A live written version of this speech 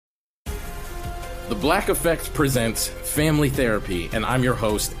The Black Effect presents Family Therapy, and I'm your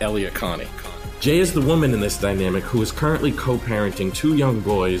host, Elliot Connie. Jay is the woman in this dynamic who is currently co-parenting 2 young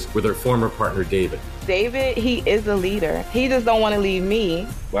boys with her former partner, David. David, he is a leader. He just don't want to leave me.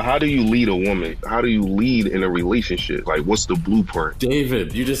 Well, how do you lead a woman? How do you lead in a relationship? Like, what's the blueprint?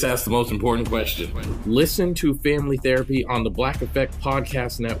 David, you just asked the most important question. Listen to Family Therapy on the Black Effect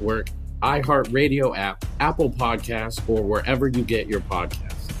Podcast Network, iHeartRadio app, Apple Podcasts, or wherever you get your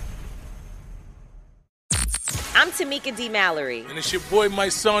podcasts. I'm Tamika D. Mallory. And it's your boy, my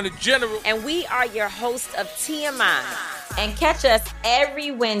son, the General. And we are your hosts of TMI. And catch us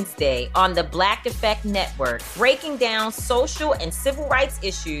every Wednesday on the Black Effect Network, breaking down social and civil rights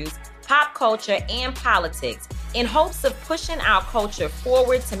issues, pop culture, and politics in hopes of pushing our culture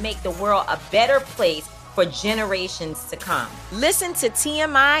forward to make the world a better place for generations to come. Listen to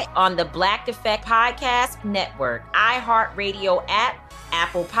TMI on the Black Effect Podcast Network, iHeartRadio app,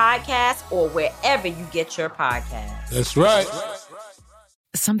 Apple Podcasts, or wherever you get your podcasts. That's right.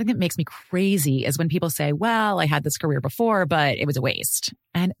 Something that makes me crazy is when people say, well, I had this career before, but it was a waste.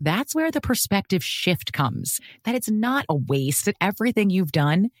 And that's where the perspective shift comes, that it's not a waste, that everything you've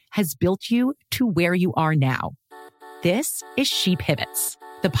done has built you to where you are now. This is She Pivots,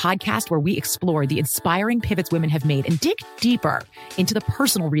 the podcast where we explore the inspiring pivots women have made and dig deeper into the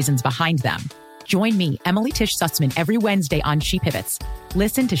personal reasons behind them. Join me, Emily Tish Sussman, every Wednesday on She Pivots.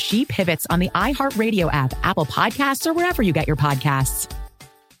 Listen to She Pivots on the iHeartRadio app, Apple Podcasts, or wherever you get your podcasts.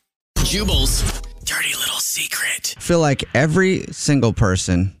 Jubal's dirty little secret. I feel like every single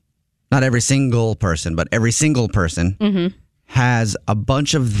person, not every single person, but every single person has a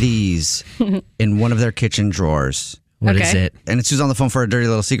bunch of these in one of their kitchen drawers. What is it? And it's who's on the phone for a dirty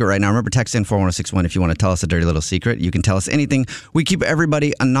little secret right now. Remember, text in 41061 if you want to tell us a dirty little secret. You can tell us anything. We keep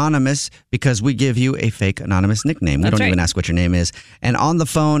everybody anonymous because we give you a fake anonymous nickname. We don't even ask what your name is. And on the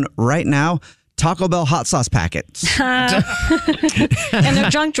phone right now, Taco Bell hot sauce packets. In the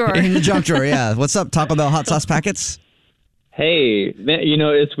junk drawer. In the junk drawer, yeah. What's up, Taco Bell hot sauce packets? Hey, man, you know,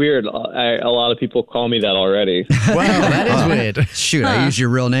 it's weird. A lot of people call me that already. Wow, that is weird. Shoot, I used your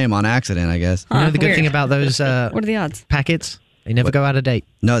real name on accident, I guess. You know the good thing about those what are the odds? packets? They never go out of date.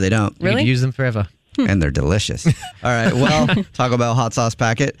 No, they don't. You can use them forever. And they're delicious. All right, well, Taco Bell hot sauce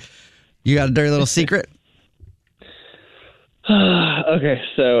packet. You got a dirty little secret? Okay,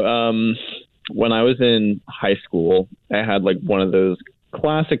 so when I was in high school, I had like one of those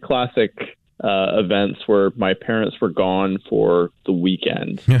classic events where my parents were gone for the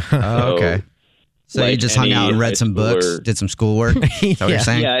weekend. Okay. So you just hung out and read some books, did some schoolwork? Is that what you're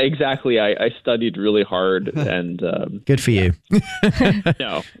saying? Yeah, exactly. I studied really hard and... Good for you.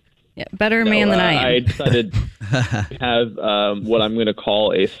 No. Yeah, better man than I am. I decided to have what I'm going to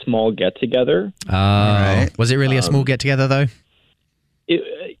call a small get-together. Right. Was it really a small get-together, though?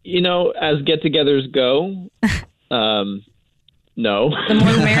 You know, as get-togethers go... No. The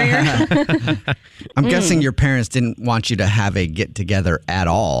more the merrier. I'm guessing your parents didn't want you to have a get-together at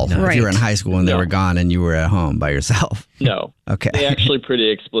all. No. If you were in high school and they were gone and you were at home by yourself. No. Okay. They actually pretty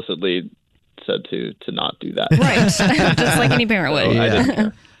explicitly said to not do that. Right. Just like any parent would. So I didn't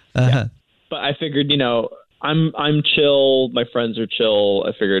care. Yeah. But I figured, you know, I'm chill. My friends are chill.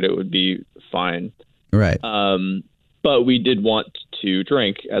 I figured it would be fine. Right. But we did want to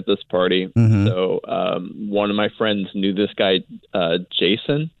drink at this party. Mm-hmm. So one of my friends knew this guy,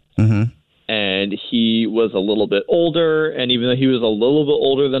 Jason, and he was a little bit older. And even though he was a little bit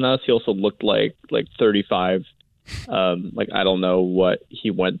older than us, he also looked like 35. Like, I don't know what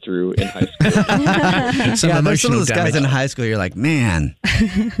he went through in high school. There's some of those guys in high school. You're like, man,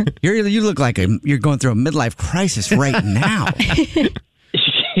 you look like you're going through a midlife crisis right now.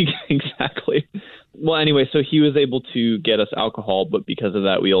 Exactly. Well, anyway, so he was able to get us alcohol, but because of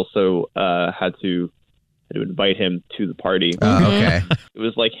that, we also had to invite him to the party. Okay. It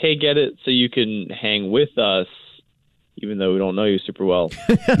was like, hey, get it so you can hang with us, even though we don't know you super well.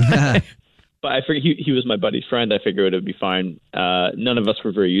 But I figured he was my buddy's friend. I figured it would be fine. None of us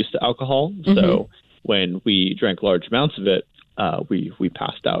were very used to alcohol, so when we drank large amounts of it, we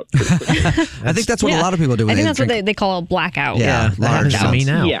passed out pretty quickly. I think that's what a lot of people do. When I think that's drink. what they call a blackout. Yeah, that happens to me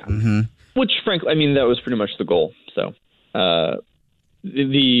now. Yeah. Mm-hmm. Which, frankly, I mean, that was pretty much the goal. So the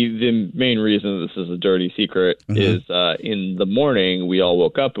main reason this is a dirty secret is in the morning, we all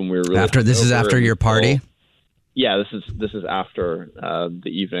woke up and we were really after your party? Yeah, this is after the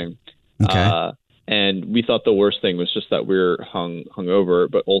evening. Okay. And we thought the worst thing was just that we were hungover,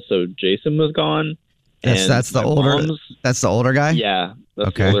 but also Jason was gone. That's the older guy? Yeah,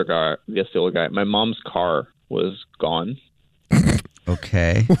 that's the older guy. Yes, the older guy. My mom's car was gone.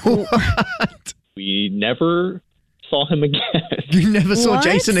 Okay. We never saw him again. You never saw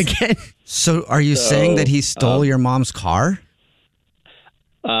Jason again? So are you saying that he stole your mom's car?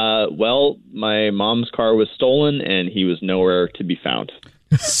 Well, my mom's car was stolen, and he was nowhere to be found.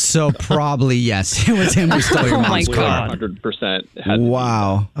 So probably, yes. It was him who stole your mom's car. 100%.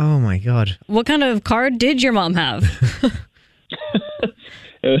 Wow. Oh, my God. What kind of car did your mom have?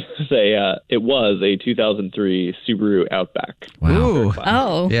 It was a 2003 Subaru Outback. Wow.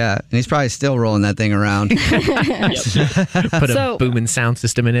 Oh. Yeah, and he's probably still rolling that thing around. Put a booming sound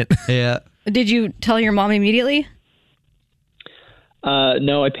system in it. Yeah. Did you tell your mom immediately?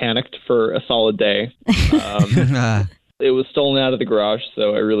 No, I panicked for a solid day. It was stolen out of the garage,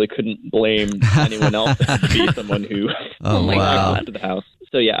 so I really couldn't blame anyone else. It had to be someone who got to the house.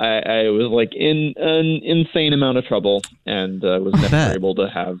 So yeah, I was like in an insane amount of trouble, and was never able to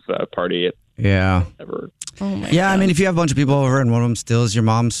have a party. Ever. Oh my God. I mean, if you have a bunch of people over and one of them steals your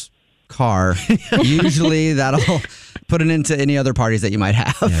mom's car, usually that'll put an end to any other parties that you might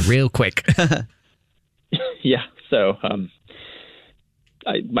have. Yeah, real quick. Yeah. So,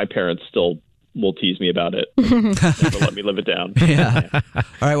 my parents still will tease me about it. Never let me live it down. Yeah. All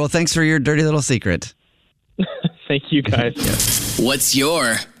right. Well, thanks for your dirty little secret. Thank you, guys. What's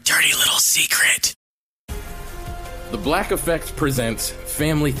your dirty little secret? The Black Effect presents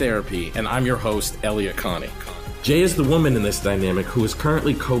Family Therapy, and I'm your host, Elliot Connie. Jay is the woman in this dynamic who is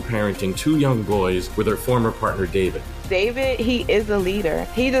currently co-parenting 2 young boys with her former partner, David. David, he is a leader.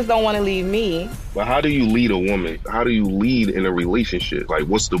 He just don't want to leave me. But how do you lead a woman? How do you lead in a relationship? Like,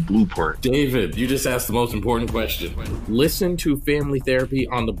 what's the blueprint? David, you just asked the most important question. Listen to Family Therapy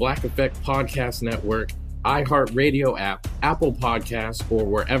on the Black Effect Podcast Network, iHeartRadio app, Apple Podcasts, or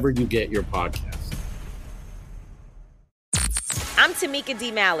wherever you get your podcasts. I'm Tamika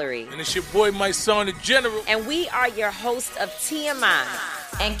D. Mallory. And it's your boy, my son, the General. And we are your hosts of TMI.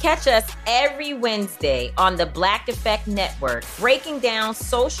 And catch us every Wednesday on the Black Effect Network, breaking down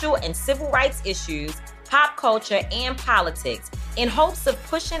social and civil rights issues, pop culture, and politics in hopes of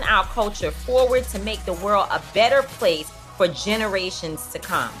pushing our culture forward to make the world a better place for generations to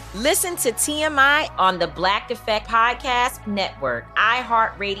come. Listen to TMI on the Black Effect Podcast Network,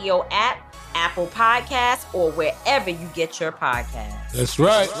 iHeartRadio app, Apple Podcasts, or wherever you get your podcasts. That's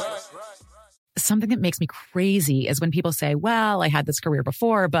right. Something that makes me crazy is when people say, well, I had this career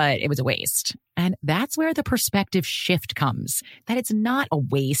before, but it was a waste. And that's where the perspective shift comes, that it's not a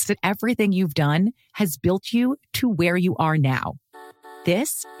waste, that everything you've done has built you to where you are now.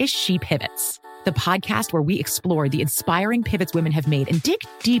 This is She Pivots, the podcast where we explore the inspiring pivots women have made and dig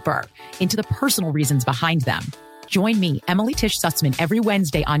deeper into the personal reasons behind them. Join me, Emily Tish Sussman, every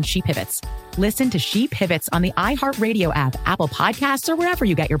Wednesday on She Pivots. Listen to She Pivots on the iHeartRadio app, Apple Podcasts, or wherever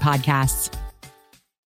you get your podcasts.